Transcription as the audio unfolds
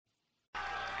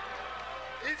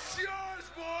It's yours,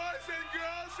 boys and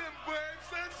girls and babes.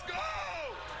 Let's go!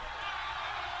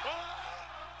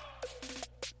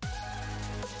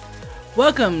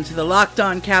 Welcome to the Locked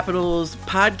On Capitals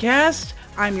podcast.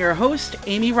 I'm your host,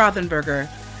 Amy Rothenberger.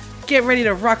 Get ready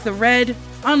to rock the red,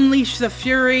 unleash the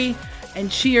fury,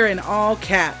 and cheer in all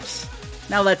caps.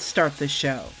 Now let's start the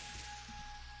show.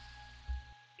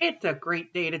 It's a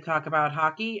great day to talk about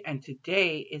hockey, and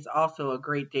today is also a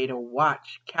great day to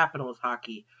watch Capitals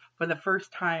hockey. For the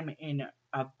first time in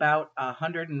about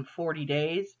 140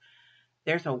 days,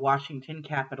 there's a Washington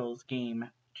Capitals game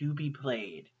to be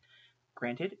played.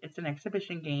 Granted, it's an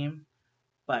exhibition game,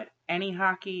 but any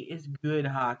hockey is good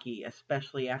hockey,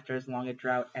 especially after as long a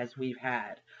drought as we've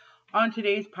had. On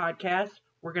today's podcast,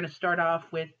 we're going to start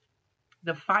off with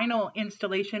the final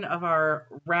installation of our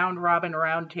round-robin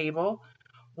roundtable,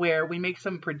 where we make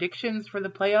some predictions for the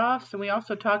playoffs, and we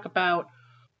also talk about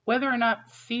whether or not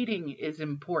seeding is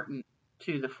important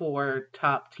to the four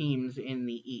top teams in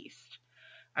the East.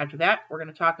 After that, we're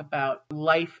going to talk about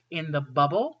life in the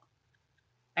bubble.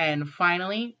 And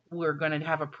finally, we're going to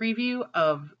have a preview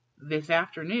of this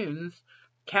afternoon's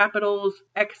Capitals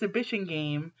exhibition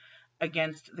game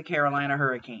against the Carolina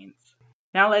Hurricanes.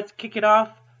 Now let's kick it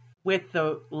off with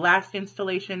the last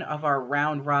installation of our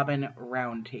round-robin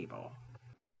roundtable.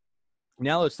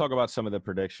 Now let's talk about some of the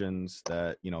predictions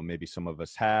that, maybe some of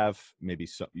us have. Maybe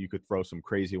you could throw some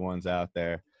crazy ones out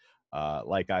there.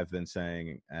 Like I've been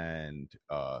saying, and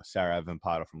Sarah Evan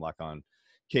Potter from Locked On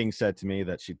King said to me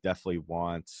that she definitely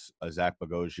wants a Zach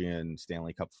Bogosian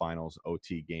Stanley Cup Finals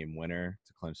OT game winner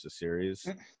to clinch the series.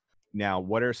 Now,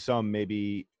 what are some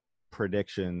maybe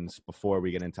predictions before we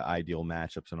get into ideal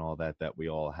matchups and all that we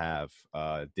all have?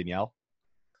 Danielle?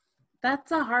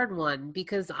 That's a hard one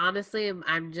because honestly,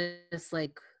 I'm just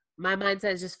like, my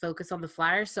mindset is just focused on the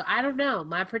Flyers. So I don't know.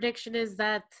 My prediction is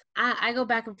that I go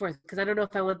back and forth because I don't know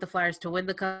if I want the Flyers to win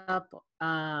the cup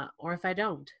or if I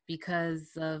don't because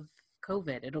of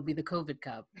COVID. It'll be the COVID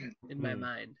Cup in my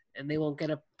mind. And they won't get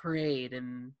a parade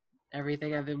and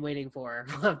everything I've been waiting for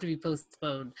will have to be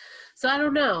postponed. So I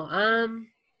don't know.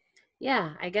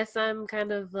 Yeah, I guess I'm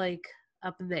kind of like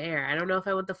up in the air. I don't know if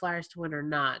I want the Flyers to win or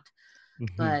not.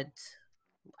 But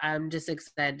I'm just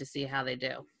excited to see how they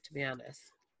do, to be honest.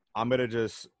 I'm going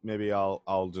to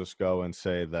I'll just go and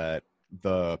say that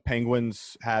the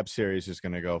Penguins Habs series is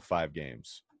going to go 5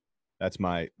 games. That's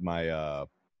my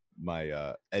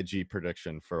edgy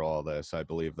prediction for all this. I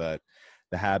believe that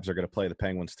the Habs are going to play the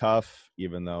Penguins tough,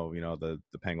 even though, the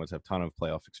Penguins have a ton of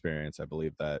playoff experience. I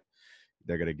believe that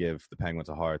they're going to give the Penguins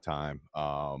a hard time.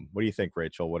 What do you think,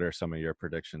 Rachel? What are some of your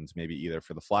predictions, maybe either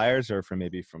for the Flyers or from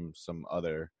some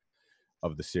other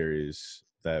of the series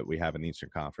that we have in the Eastern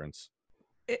Conference?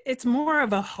 It's more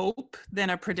of a hope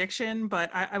than a prediction, but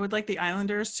I would like the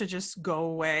Islanders to just go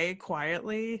away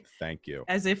quietly. Thank you.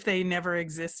 As if they never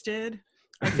existed.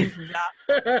 I think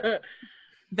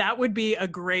that would be a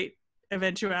great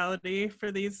eventuality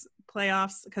for these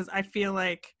playoffs because I feel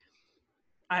like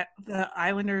the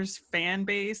Islanders fan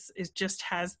base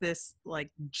has this like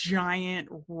giant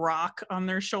rock on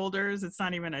their shoulders. It's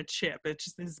not even a chip. It's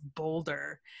just this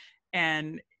boulder.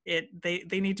 And they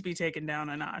need to be taken down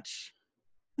a notch.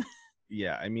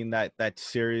 Yeah, I mean that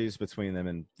series between them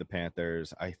and the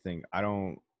Panthers, I think I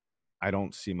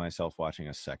don't see myself watching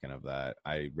a second of that.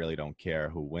 I really don't care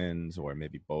who wins, or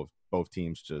maybe both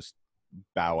teams just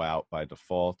bow out by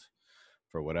default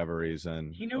for whatever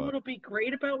reason. You know what'll be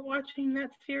great about watching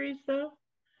that series, though?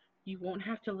 You won't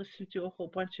have to listen to a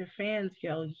whole bunch of fans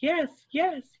yell, yes,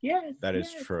 yes, yes. That is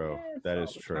yes, true. Yes, that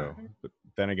is true. But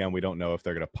then again, we don't know if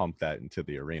they're going to pump that into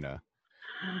the arena.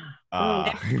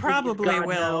 They probably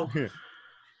will.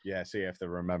 Yeah, so you have to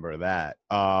remember that.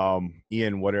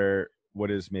 Ian, what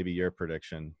is maybe your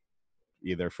prediction,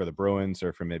 either for the Bruins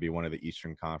or for maybe one of the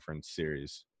Eastern Conference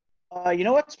series? You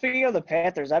know what? Speaking of the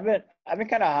Panthers, I've been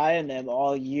kind of high on them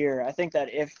all year. I think that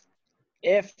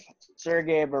if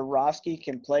Sergei Bobrovsky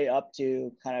can play up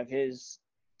to kind of his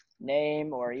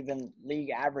name or even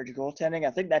league average goaltending,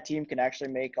 I think that team can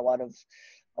actually make a lot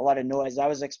of noise. I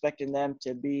was expecting them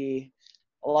to be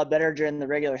a lot better during the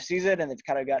regular season, and they've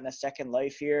kind of gotten a second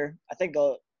life here. I think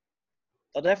they'll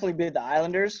definitely beat the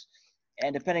Islanders,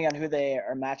 and depending on who they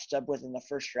are matched up with in the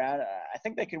first round, I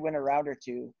think they could win a round or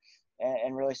two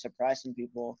and really surprise some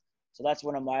people. So that's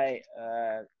one of my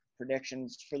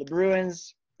predictions for the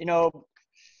Bruins.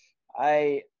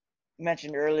 I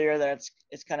mentioned earlier that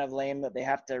it's kind of lame that they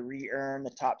have to re-earn the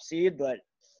top seed, but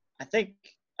I think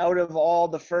out of all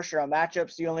the first round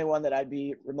matchups, the only one that I'd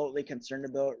be remotely concerned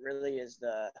about really is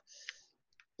the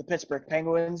Pittsburgh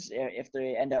Penguins if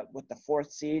they end up with the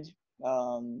 4th seed.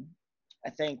 I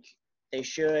think they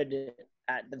should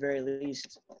at the very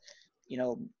least,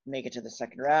 make it to the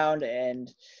second round.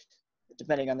 And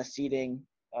depending on the seeding,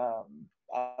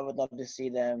 I would love to see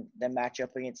them match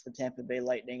up against the Tampa Bay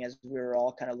Lightning, as we were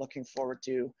all kind of looking forward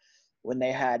to when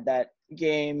they had that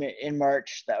game in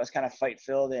March that was kind of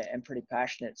fight-filled and pretty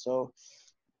passionate. So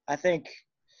I think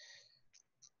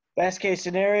best case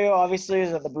scenario, obviously,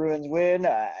 is that the Bruins win.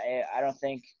 I don't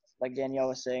think, like Danielle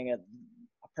was saying, a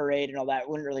parade and all that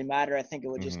wouldn't really matter. I think it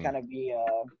would just kind of be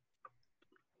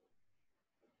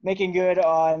making good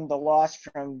on the loss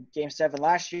from Game 7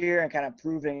 last year and kind of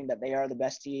proving that they are the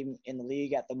best team in the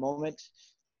league at the moment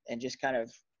and just kind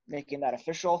of making that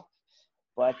official.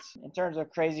 But in terms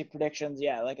of crazy predictions,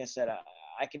 yeah, like I said,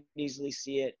 I could easily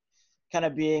see it kind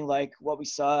of being like what we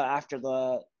saw after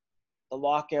the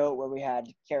lockout, where we had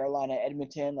Carolina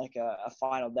Edmonton, like a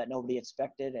final that nobody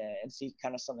expected, and see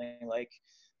kind of something like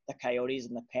the Coyotes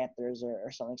and the Panthers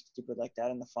or something stupid like that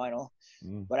in the final.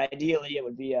 But ideally it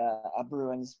would be a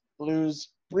Bruins Blues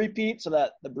repeat so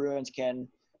that the Bruins can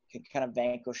kind of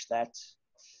vanquish that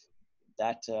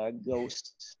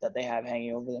ghost that they have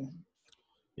hanging over them.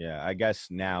 Yeah, I guess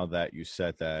now that you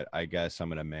said that, I guess I'm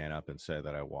going to man up and say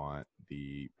that I want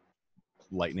the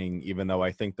Lightning, even though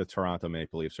I think the Toronto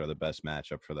Maple Leafs are the best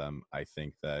matchup for them. I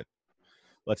think that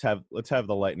let's have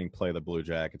the Lightning play the Blue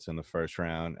Jackets in the first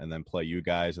round and then play you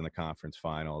guys in the conference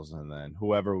finals, and then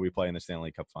whoever we play in the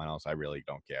Stanley Cup finals, I really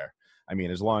don't care. I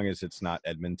mean, as long as it's not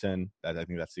Edmonton, I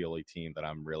think that's the only team that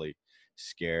I'm really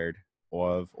scared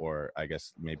of, or I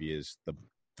guess maybe is the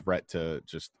threat to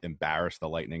just embarrass the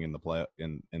Lightning in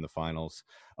the finals.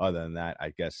 Other than that,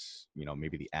 I guess,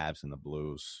 maybe the Avs and the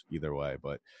Blues, either way.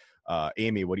 But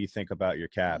Amy, what do you think about your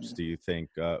Caps? Do you think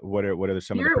what are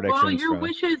some of the predictions? Well, your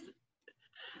wishes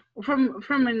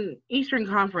from an Eastern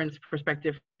Conference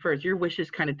perspective first, your wishes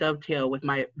kind of dovetail with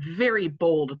my very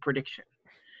bold prediction.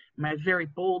 My very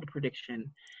bold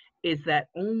prediction is that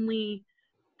only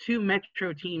 2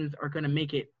 Metro teams are going to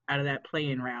make it out of that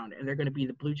play-in round, and they're going to be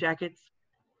the Blue Jackets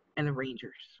and the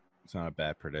Rangers. It's not a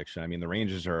bad prediction. I mean, the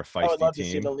Rangers are a feisty team. I would love to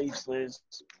see the Leafs lose.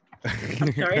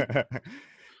 I'm sorry?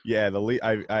 Yeah,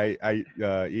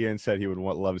 Ian said he would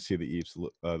love to see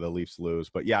the Leafs lose,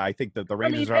 but yeah, I think that the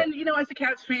Rangers are. And as a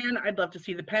Caps fan, I'd love to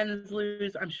see the Pens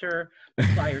lose. I'm sure the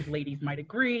Flyers ladies might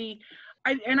agree.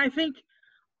 I think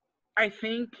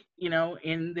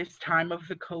in this time of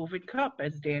the COVID Cup,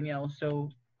 as Danielle so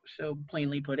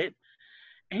plainly put it,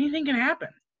 anything can happen.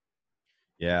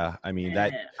 Yeah, I mean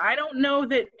that. I don't know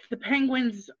that the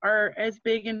Penguins are as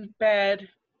big and bad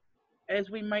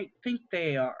as we might think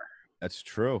they are. That's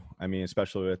true. I mean,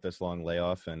 especially with this long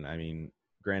layoff, and I mean,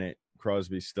 granted,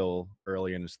 Crosby's still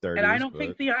early in his 30s. And I don't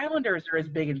think the Islanders are as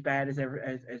big and bad as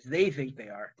they think they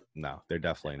are. No, they're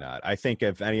definitely not. I think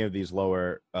if any of these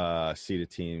lower seeded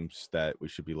teams that we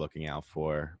should be looking out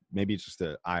for, maybe just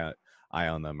an eye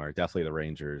on them, are definitely the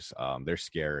Rangers. They're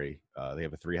scary. They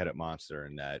have a 3-headed monster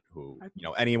in net who,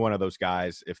 any one of those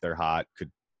guys, if they're hot,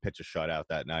 could pitch a shutout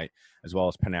that night, as well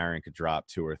as Panarin could drop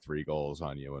 2 or 3 goals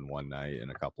on you in one night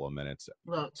in a couple of minutes.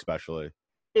 Look, especially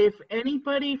if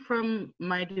anybody from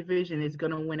my division is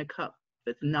going to win a cup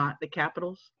that's not the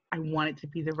Capitals, I want it to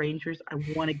be the Rangers. I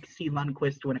want to see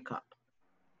Lundqvist win a cup.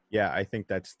 Yeah, I think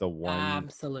that's the one.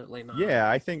 Absolutely not. Yeah,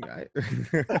 I think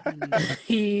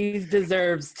he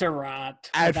deserves to rot.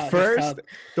 At first,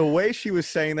 the way she was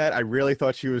saying that, I really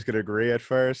thought she was going to agree at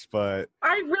first, but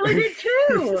I really did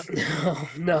too.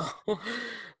 No.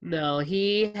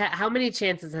 How many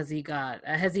chances has he got?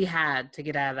 Has he had to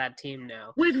get out of that team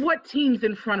now? With what teams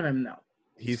in front of him, though?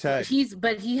 They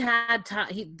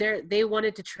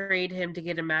wanted to trade him to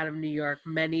get him out of New York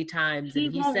many times,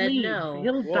 and he said leave. No.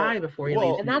 He'll die before he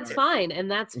leaves. And that's fine.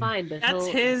 But that's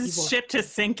his ship to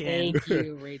sink in. Thank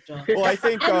you, Rachel. Well, I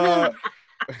think I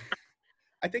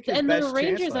think his and best the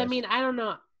Rangers. chance I mean, I don't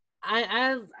know.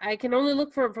 I can only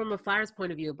look for it from a Flyers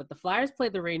point of view, but the Flyers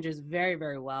played the Rangers very,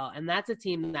 very well, and that's a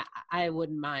team that I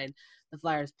wouldn't mind the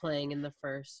Flyers playing in the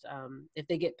first if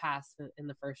they get past in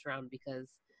the first round, because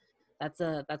that's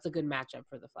a good matchup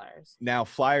for the Flyers. Now,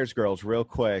 Flyers girls, real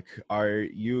quick, are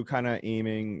you kind of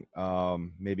aiming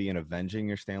maybe in avenging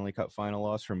your Stanley Cup final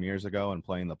loss from years ago and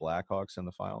playing the Blackhawks in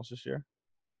the finals this year?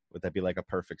 Would that be like a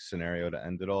perfect scenario to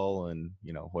end it all and,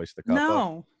 hoist the cup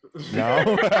up?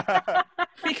 No?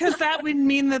 Because that would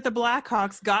mean that the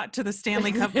Blackhawks got to the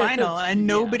Stanley Cup final, and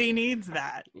nobody needs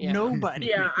that. Yeah. Nobody.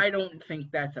 Yeah, I don't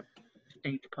think that's a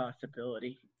distinct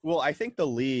possibility. Well, I think the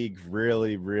league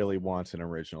really, really wants an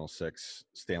original 6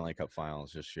 Stanley Cup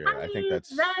finals this year. I think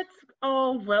that's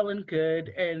all well and good.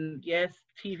 And yes,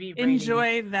 TV ratings,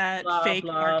 enjoy that blah, fake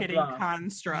blah, marketing blah.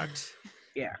 construct.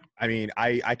 Yeah. I mean,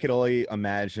 I could only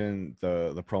imagine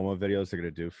the promo videos they're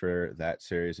gonna do for that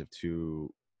series if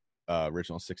two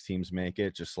original six teams make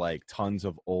it. Just like tons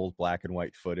of old black and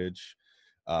white footage,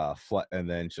 and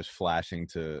then just flashing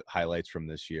to highlights from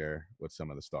this year with some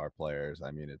of the star players.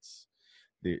 I mean,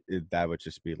 that would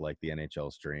just be like the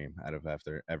NHL's dream out of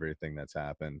after everything that's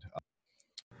happened.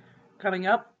 Coming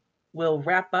up, we'll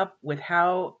wrap up with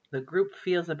how the group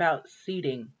feels about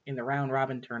seeding in the round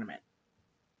robin tournament.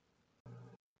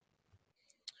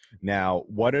 Now,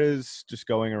 what is just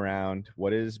going around?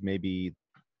 What is maybe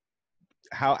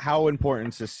how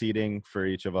important is seeding for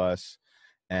each of us?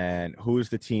 And who's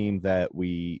the team that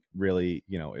we really,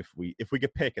 if we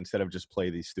could pick instead of just play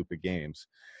these stupid games,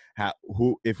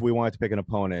 if we wanted to pick an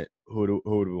opponent, who do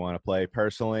we want to play?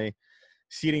 Personally,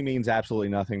 seeding means absolutely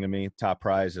nothing to me. Top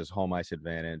prize is home ice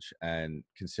advantage, and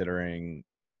considering,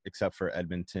 except for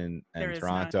Edmonton and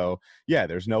Toronto,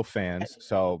 there's no fans,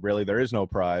 so really there is no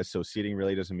prize. So seeding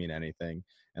really doesn't mean anything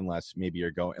unless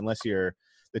you're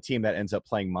the team that ends up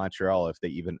playing Montreal if they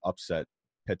even upset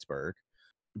Pittsburgh.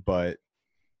 But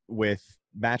with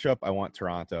matchup, I want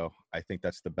Toronto. I think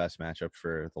that's the best matchup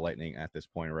for the Lightning at this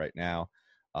point right now.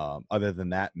 Other than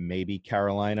that, maybe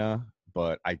Carolina,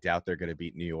 but I doubt they're going to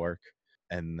beat New York.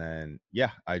 And then,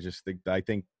 I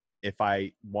think if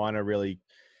I want to really,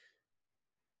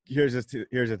 here's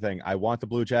the thing. I want the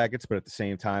Blue Jackets, but at the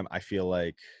same time, I feel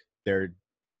like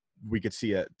we could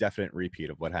see a definite repeat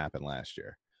of what happened last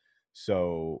year.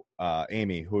 So,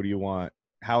 Amy, who do you want?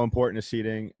 How important is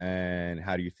seeding, and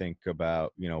how do you think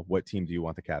about, what team do you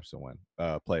want the Caps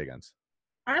to play against?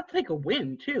 I'll take a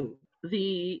win, too.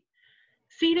 The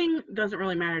seeding doesn't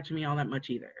really matter to me all that much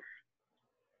either.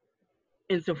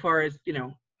 Insofar as,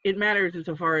 it matters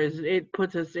insofar as it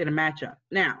puts us in a matchup.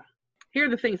 Now, here are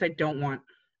the things I don't want.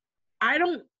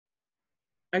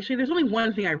 Actually, there's only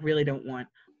one thing I really don't want.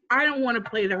 I don't want to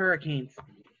play the Hurricanes.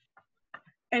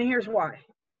 And here's why.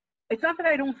 It's not that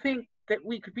I don't think that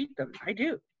we could beat them. I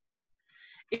do.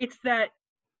 It's that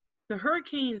the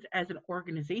Hurricanes as an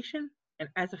organization and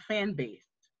as a fan base,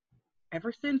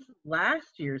 ever since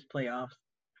last year's playoffs,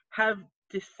 have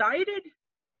decided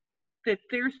that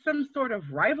there's some sort of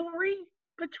rivalry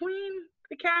between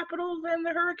the Capitals and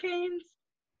the Hurricanes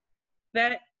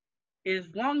that is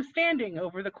long-standing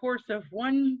over the course of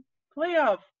one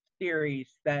playoff series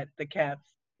that the Caps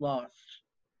lost.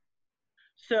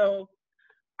 So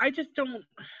I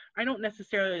don't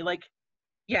necessarily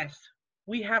yes,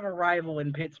 we have a rival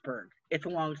in Pittsburgh. It's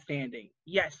long-standing.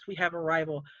 Yes, we have a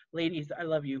rival. Ladies, I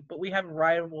love you. But we have a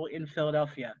rival in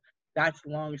Philadelphia. That's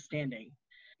long-standing.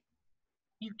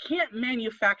 You can't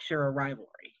manufacture a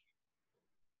rivalry.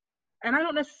 And I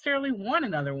don't necessarily want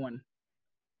another one.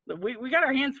 We got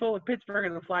our hands full with Pittsburgh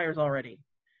and the Flyers already.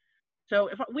 So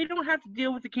if we don't have to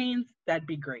deal with the Canes, that'd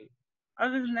be great.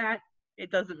 Other than that, it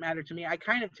doesn't matter to me. I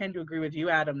kind of tend to agree with you,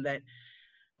 Adam, that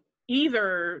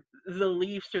either the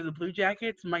Leafs or the Blue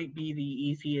Jackets might be the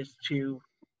easiest two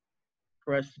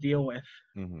for us to deal with.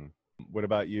 Mm-hmm. What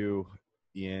about you,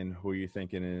 Ian? Who are you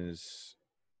thinking is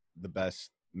the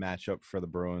best matchup for the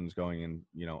Bruins going in,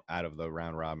 out of the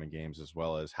round robin games, as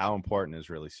well as how important is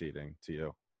really seeding to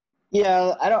you?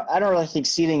 Yeah, I don't really think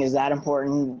seeding is that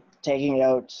important. Taking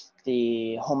out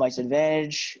the home ice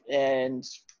advantage and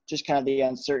just kind of the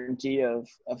uncertainty of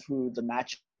who the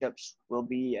matchups will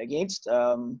be against.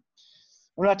 I'm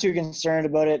not too concerned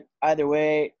about it either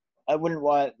way. I wouldn't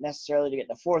want necessarily to get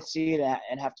the fourth seed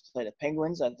and have to play the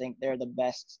Penguins. I think they're the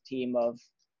best team of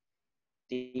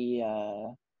the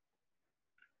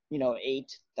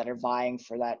 8 that are vying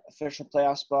for that official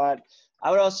playoff spot. I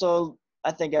would also,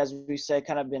 I think, as we say,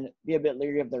 kind of be a bit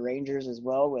leery of the Rangers as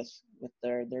well with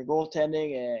their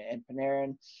goaltending and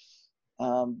Panarin.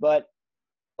 But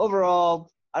overall,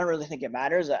 I don't really think it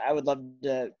matters. I would love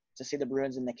to see the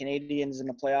Bruins and the Canadiens in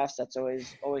the playoffs. That's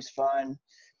always fun.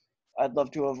 I'd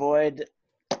love to avoid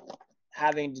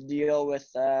having to deal with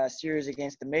a series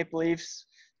against the Maple Leafs.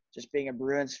 Just being a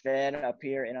Bruins fan up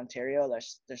here in Ontario,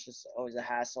 there's just always a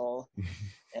hassle.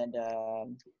 And,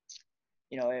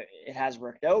 it has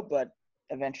worked out, but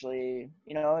eventually,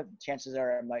 chances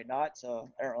are it might not. So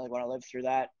I don't really want to live through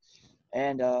that.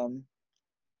 And, I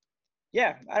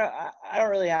don't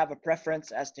really have a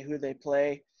preference as to who they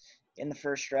play in the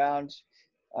first round.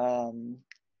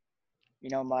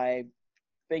 My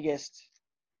biggest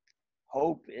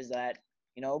hope is that,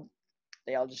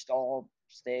 they all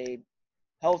stay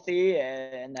healthy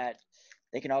and that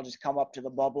they can all just come up to the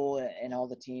bubble and all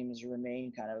the teams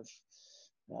remain kind of,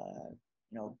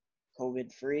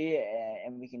 COVID free,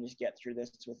 and we can just get through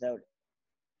this without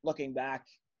looking back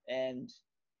and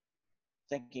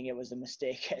thinking it was a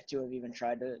mistake to have even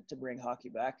tried to bring hockey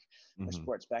back or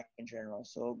sports back in general.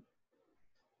 So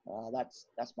that's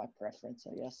my preference,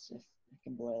 I guess, if you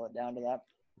can boil it down to that.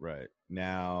 Right.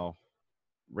 Now,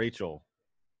 Rachel,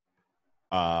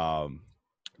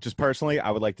 just personally,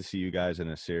 I would like to see you guys in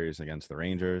a series against the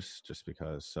Rangers, just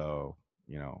because. So,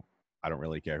 I don't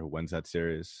really care who wins that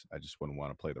series. I just wouldn't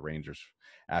want to play the Rangers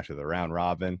after the round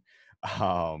robin.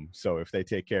 So if they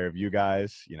take care of you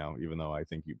guys, even though I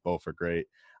think you both are great,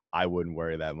 I wouldn't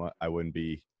worry that much. I wouldn't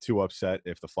be too upset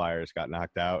if the Flyers got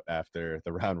knocked out after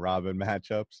the round robin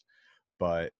matchups.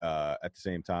 But at the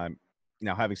same time,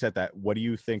 now, having said that, what do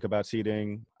you think about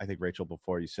seeding? I think, Rachel,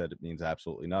 before you said it means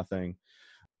absolutely nothing.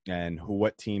 And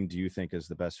what team do you think is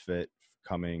the best fit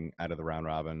coming out of the round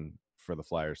robin for the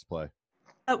Flyers to play?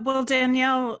 Well,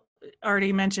 Danielle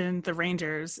already mentioned the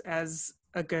Rangers as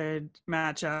a good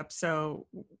matchup. So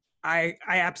I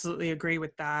absolutely agree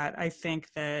with that. I think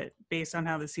that based on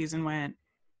how the season went,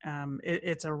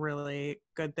 it's a really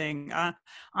good thing.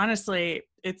 Honestly,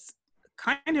 it's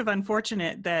kind of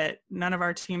unfortunate that none of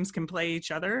our teams can play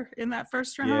each other in that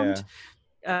first round,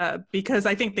 because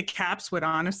I think the Caps would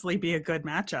honestly be a good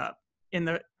matchup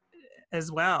as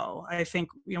well. I think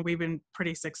we've been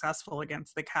pretty successful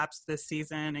against the Caps this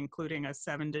season, including a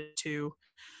 7-2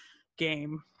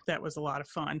 game that was a lot of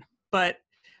fun. But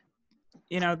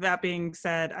that being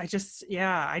said, I just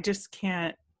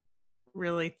can't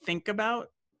really think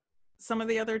about some of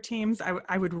the other teams.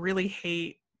 I would really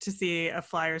hate to see a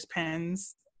Flyers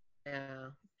Pens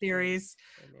series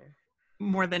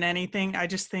more than anything. I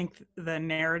just think the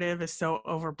narrative is so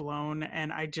overblown,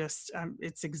 and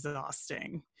it's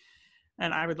exhausting.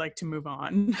 And I would like to move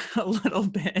on a little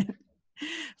bit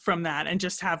from that and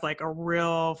just have like a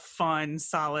real fun,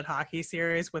 solid hockey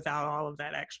series without all of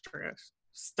that extra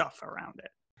stuff around it.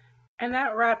 And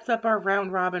that wraps up our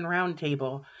round robin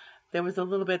roundtable. There was a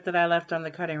little bit that I left on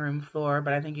the cutting room floor,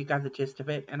 but I think you got the gist of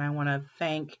it. And I want to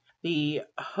thank the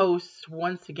hosts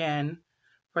once again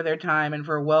for their time and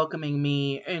for welcoming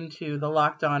me into the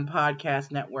Locked On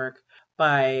Podcast Network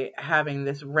by having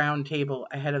this roundtable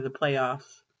ahead of the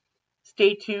playoffs.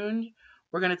 Stay tuned.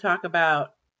 We're going to talk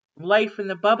about life in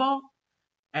the bubble,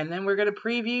 and then we're going to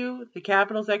preview the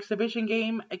Capitals exhibition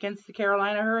game against the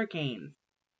Carolina Hurricanes.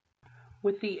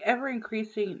 With the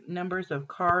ever-increasing numbers of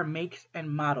car makes and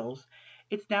models,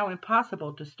 it's now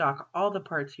impossible to stock all the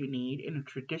parts you need in a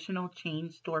traditional chain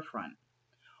storefront.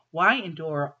 Why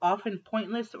endure often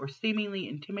pointless or seemingly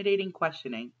intimidating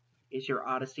questioning? Is your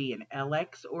Odyssey an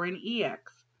LX or an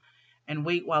EX? And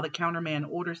wait while the counterman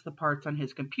orders the parts on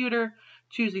his computer,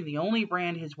 choosing the only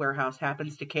brand his warehouse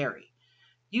happens to carry.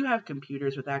 You have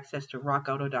computers with access to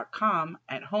rockauto.com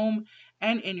at home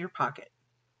and in your pocket.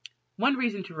 One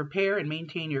reason to repair and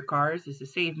maintain your cars is to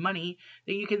save money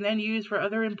that you can then use for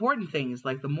other important things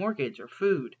like the mortgage or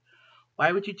food.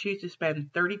 Why would you choose to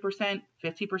spend 30%,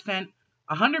 50%,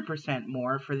 100%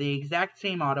 more for the exact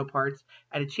same auto parts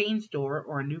at a chain store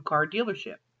or a new car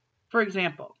dealership? For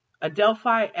example, a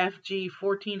Delphi FG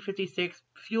 1456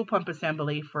 fuel pump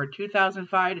assembly for a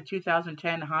 2005 to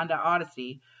 2010 Honda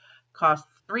Odyssey costs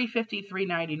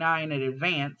 $353.99 at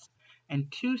Advance and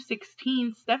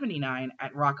 $216.79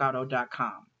 at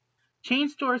rockauto.com. Chain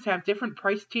stores have different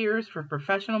price tiers for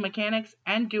professional mechanics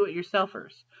and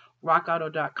do-it-yourselfers.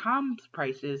 rockauto.com's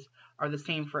prices are the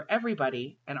same for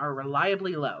everybody and are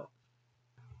reliably low.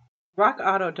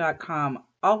 rockauto.com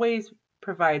always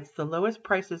provides the lowest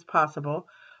prices possible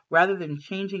rather than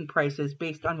changing prices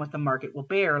based on what the market will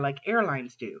bear like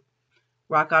airlines do.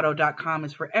 rockauto.com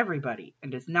is for everybody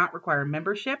and does not require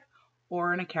membership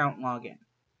or an account login.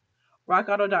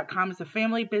 rockauto.com is a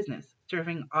family business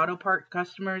serving auto part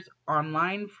customers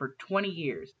online for 20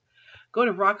 years. Go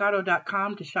to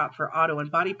rockauto.com to shop for auto and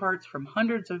body parts from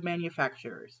hundreds of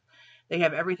manufacturers. They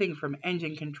have everything from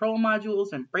engine control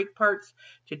modules and brake parts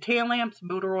to tail lamps,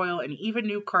 motor oil, and even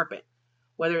new carpet.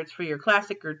 Whether it's for your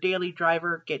classic or daily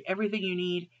driver, get everything you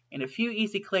need in a few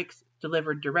easy clicks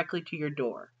delivered directly to your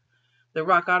door. The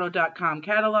rockauto.com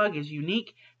catalog is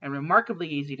unique and remarkably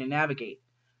easy to navigate.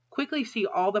 Quickly see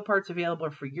all the parts available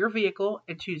for your vehicle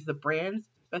and choose the brands,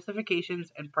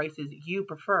 specifications, and prices you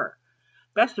prefer.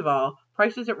 Best of all,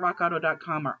 prices at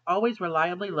rockauto.com are always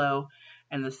reliably low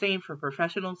and the same for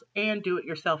professionals and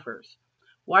do-it-yourselfers.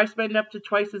 Why spend up to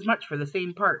twice as much for the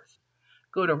same parts?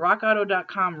 Go to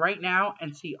rockauto.com right now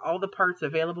and see all the parts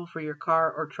available for your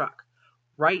car or truck.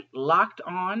 Write Locked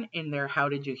On in their How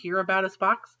Did You Hear About Us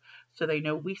box so they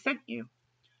know we sent you.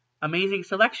 Amazing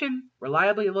selection,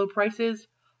 reliably low prices,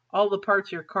 all the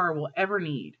parts your car will ever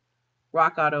need.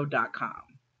 rockauto.com.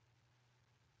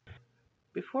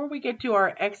 Before we get to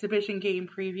our exhibition game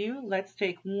preview, let's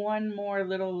take one more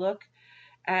little look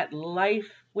at life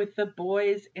with the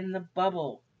boys in the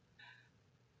bubble.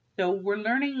 So we're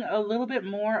learning a little bit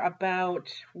more about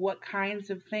what kinds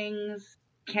of things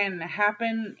can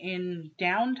happen in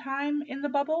downtime in the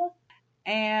bubble.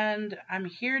 And I'm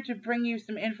here to bring you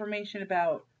some information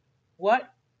about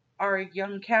what our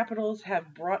young Capitals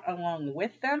have brought along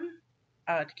with them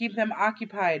to keep them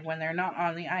occupied when they're not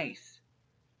on the ice.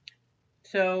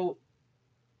 So,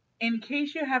 in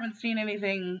case you haven't seen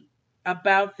anything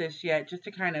about this yet, just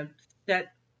to kind of set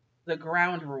the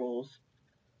ground rules,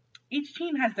 each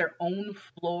team has their own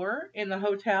floor in the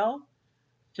hotel.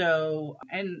 So,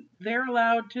 and they're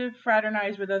allowed to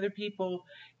fraternize with other people.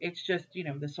 It's just,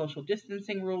 the social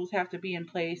distancing rules have to be in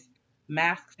place.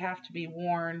 Masks have to be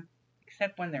worn,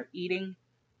 except when they're eating.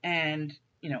 And,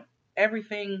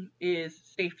 everything is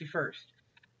safety first.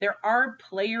 There are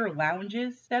player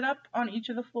lounges set up on each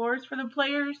of the floors for the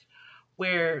players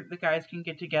where the guys can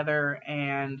get together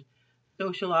and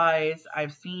socialize.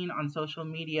 I've seen on social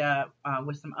media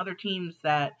with some other teams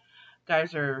that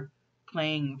guys are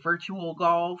playing virtual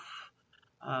golf.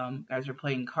 Guys are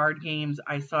playing card games.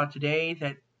 I saw today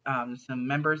that some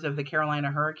members of the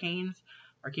Carolina Hurricanes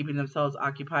are keeping themselves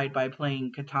occupied by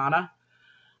playing Katana.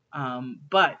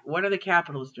 But what are the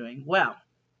Capitals doing? Well,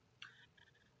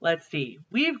 let's see.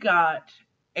 We've got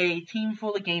a team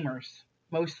full of gamers,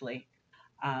 mostly.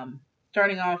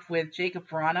 Starting off with Jakub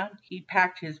Vrana. He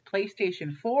packed his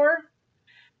PlayStation 4,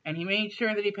 and he made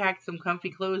sure that he packed some comfy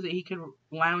clothes that he could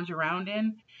lounge around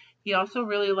in. He also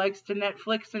really likes to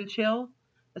Netflix and chill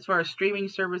as far as streaming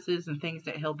services and things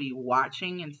that he'll be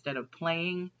watching instead of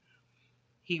playing.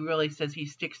 He really says he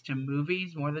sticks to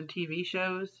movies more than TV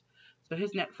shows. So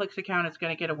his Netflix account is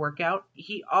going to get a workout.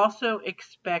 He also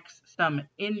expects some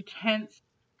intense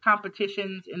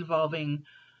competitions involving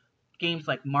games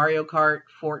like Mario Kart,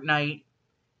 Fortnite,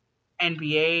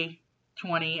 NBA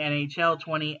 20, NHL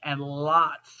 20, and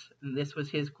lots, and this was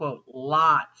his quote,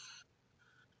 lots,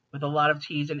 with a lot of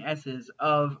T's and S's,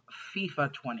 of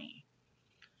FIFA 20.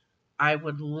 I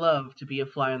would love to be a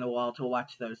fly on the wall to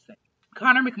watch those things.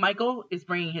 Connor McMichael is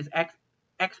bringing his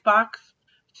Xbox,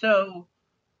 so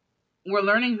we're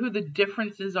learning who the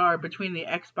differences are between the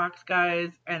Xbox guys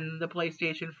and the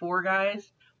PlayStation 4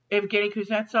 guys. Evgeny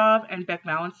Kuznetsov and Beck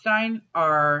Malenstein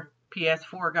are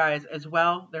PS4 guys as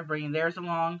well. They're bringing theirs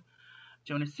along.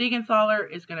 Jonas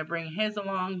Siegenthaler is going to bring his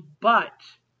along, but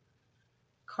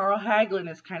Carl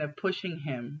Hagelin is kind of pushing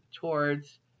him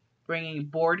towards bringing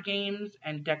board games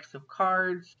and decks of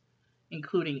cards,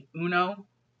 including Uno,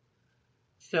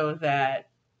 so that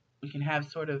we can have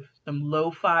sort of some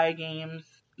lo-fi games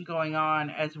going on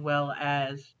as well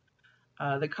as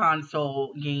the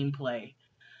console gameplay.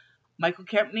 Michael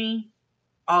Kempney,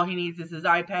 all he needs is his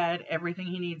iPad. Everything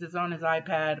he needs is on his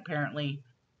iPad. Apparently,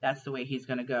 that's the way he's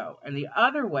going to go. And the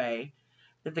other way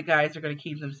that the guys are going to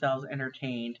keep themselves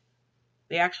entertained,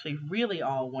 they actually really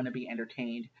all want to be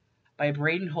entertained by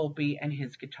Braden Holtby and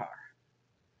his guitar.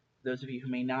 Those of you who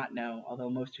may not know,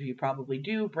 although most of you probably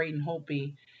do, Braden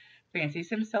Holtby fancies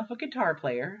himself a guitar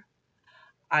player.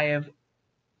 I have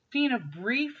seen a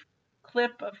brief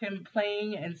clip of him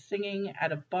playing and singing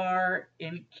at a bar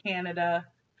in Canada,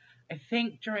 I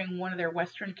think during one of their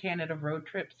Western Canada road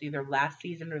trips, either last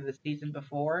season or the season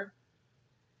before.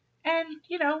 And,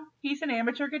 he's an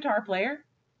amateur guitar player.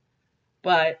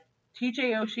 But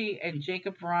TJ Oshie and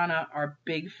Jakub Vrana are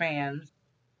big fans.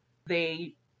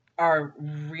 They are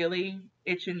really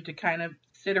itching to kind of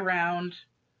sit around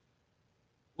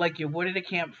like you would at a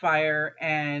campfire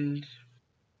and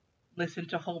listen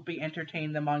to Holtby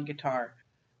entertain them on guitar.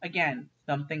 Again,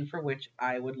 something for which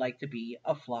I would like to be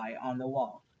a fly on the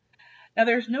wall. Now,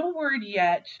 there's no word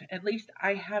yet, at least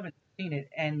I haven't seen it,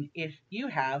 and if you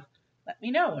have, let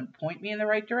me know and point me in the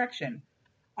right direction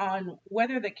on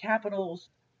whether the Capitals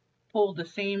pulled the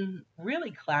same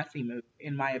really classy move,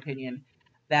 in my opinion,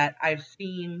 that I've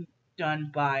seen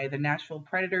done by the Nashville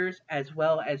Predators as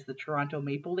well as the Toronto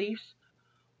Maple Leafs,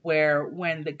 where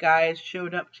when the guys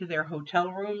showed up to their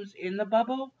hotel rooms in the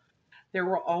bubble, there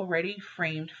were already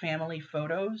framed family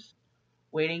photos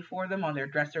waiting for them on their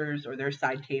dressers or their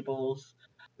side tables,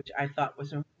 which I thought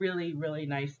was a really, really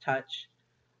nice touch,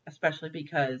 especially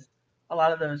because a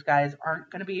lot of those guys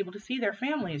aren't going to be able to see their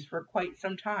families for quite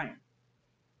some time.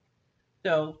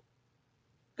 So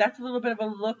that's a little bit of a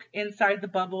look inside the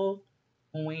bubble.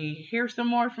 When we hear some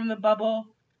more from the bubble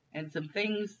and some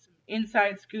things,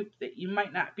 inside scoops that you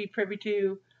might not be privy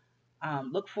to,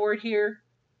 look for it here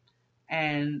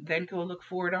and then go look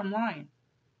for it online.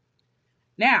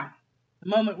 Now, the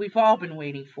moment we've all been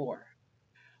waiting for.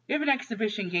 We have an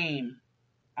exhibition game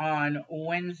on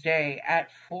Wednesday at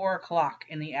 4 o'clock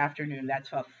in the afternoon.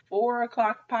 That's a 4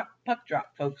 o'clock puck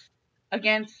drop, folks,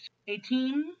 against a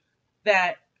team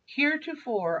that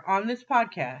heretofore on this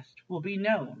podcast will be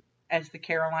known as the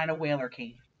Carolina Whaler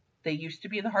Canes. They used to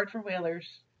be the Hartford Whalers.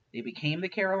 They became the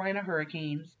Carolina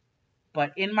Hurricanes.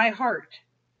 But in my heart,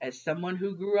 as someone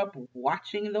who grew up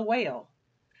watching the Whale,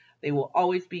 they will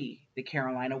always be the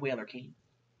Carolina Whaler Canes.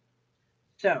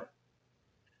 So,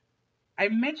 I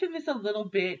mentioned this a little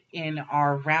bit in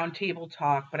our roundtable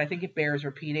talk, but I think it bears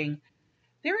repeating.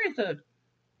 There is a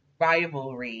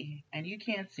rivalry, and you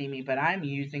can't see me, but I'm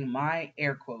using my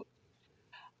air quotes,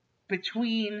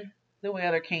 between the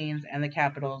Whaler Canes and the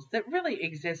Capitals that really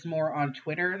exists more on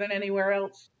Twitter than anywhere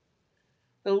else.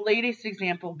 The latest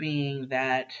example being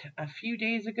that a few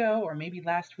days ago, or maybe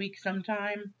last week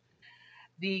sometime,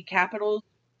 the Capitals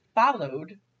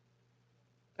followed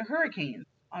the Hurricanes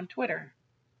on Twitter.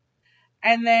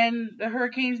 And then the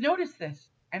Hurricanes noticed this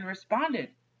and responded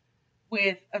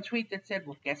with a tweet that said,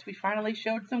 well, guess we finally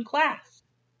showed some class.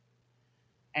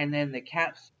 And then the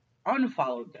Caps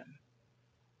unfollowed them,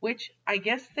 which I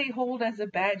guess they hold as a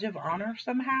badge of honor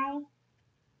somehow.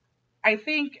 I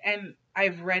think, and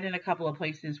I've read in a couple of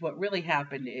places, what really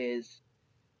happened is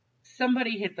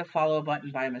somebody hit the follow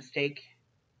button by mistake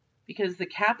because the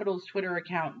Capitals Twitter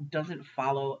account doesn't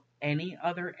follow any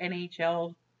other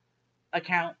NHL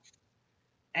accounts.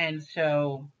 And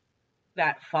so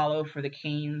that follow for the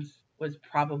Canes was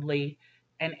probably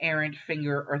an errant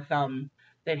finger or thumb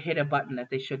that hit a button that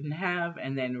they shouldn't have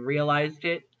and then realized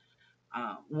it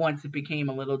once it became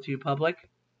a little too public.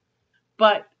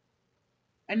 But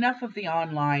enough of the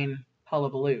online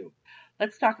hullabaloo.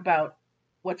 Let's talk about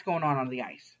what's going on the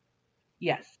ice.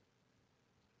 Yes,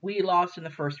 we lost in the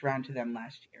first round to them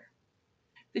last year.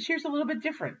 This year's a little bit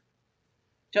different.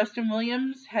 Justin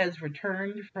Williams has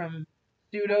returned from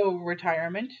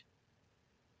pseudo-retirement.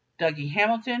 Dougie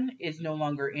Hamilton is no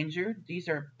longer injured. These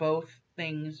are both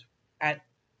things at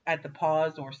the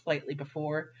pause or slightly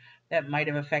before that might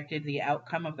have affected the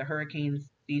outcome of the Hurricanes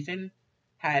season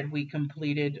had we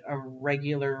completed a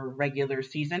regular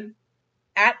season.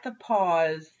 At the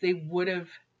pause, they would have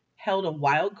held a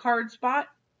wild card spot,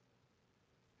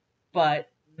 but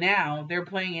now they're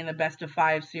playing in the best of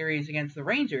 5 series against the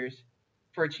Rangers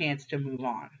for a chance to move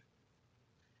on.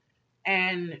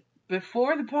 And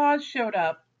before the pause showed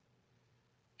up,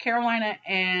 Carolina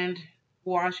and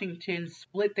Washington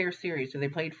split their series. So they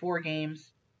played 4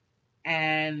 games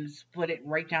and split it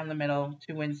right down the middle,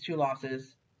 2 wins, 2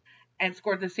 losses, and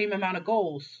scored the same amount of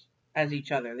goals as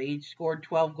each other. They each scored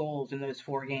 12 goals in those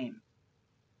 4 games.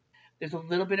 There's a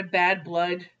little bit of bad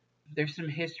blood. There's some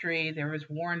history. There was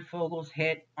Warren Fogel's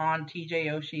hit on TJ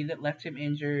Oshie that left him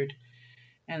injured.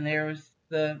 And there was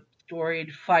the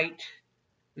storied fight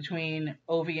between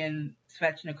Ovi and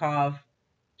Svechnikov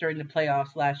during the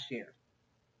playoffs last year.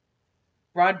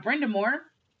 Rod Brindamore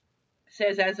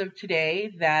says as of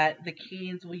today that the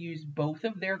Canes will use both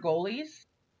of their goalies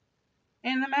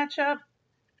in the matchup.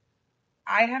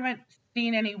 I haven't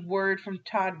seen any word from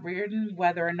Todd Reardon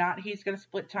whether or not he's going to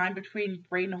split time between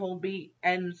Braden Holtby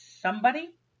and somebody,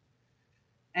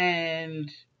 and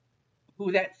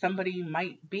who that somebody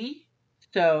might be.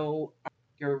 So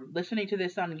you're listening to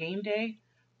this on game day.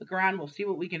 Look around, we'll see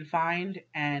what we can find,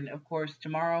 and of course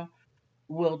tomorrow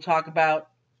we'll talk about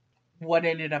what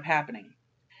ended up happening.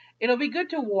 It'll be good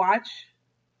to watch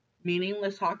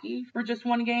meaningless hockey for just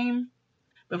one game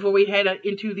before we head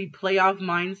into the playoff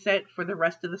mindset for the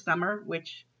rest of the summer,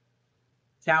 which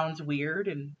sounds weird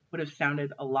and would have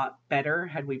sounded a lot better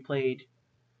had we played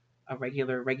a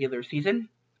regular season.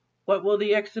 What will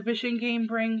the exhibition game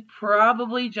bring?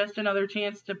 Probably just another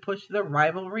chance to push the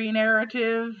rivalry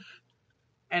narrative.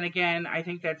 And again, I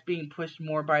think that's being pushed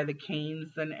more by the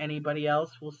Canes than anybody else.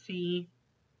 We'll see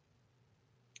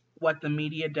what the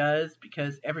media does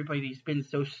because everybody's been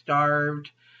so starved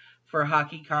for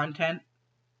hockey content.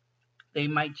 They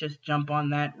might just jump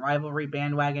on that rivalry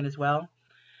bandwagon as well.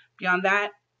 Beyond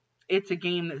that, it's a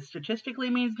game that statistically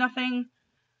means nothing,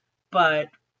 but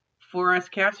for us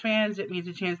Caps fans, it means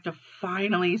a chance to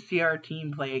finally see our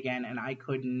team play again, and I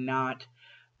could not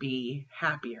be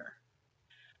happier.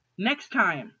 Next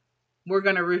time, we're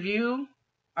going to review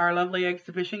our lovely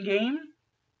exhibition game,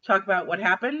 talk about what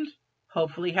happened,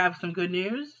 hopefully have some good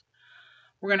news.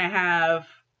 We're going to have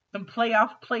some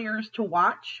playoff players to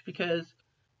watch because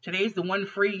today's the one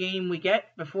free game we get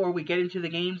before we get into the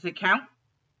games that count.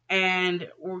 And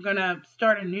we're going to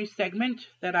start a new segment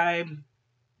that I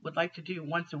would like to do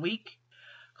once a week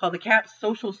called the Caps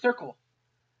Social Circle.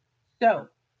 So,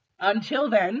 until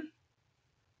then,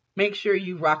 make sure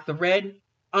you rock the red,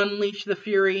 unleash the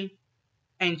fury,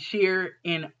 and cheer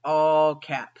in all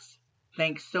caps.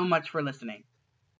 Thanks so much for listening.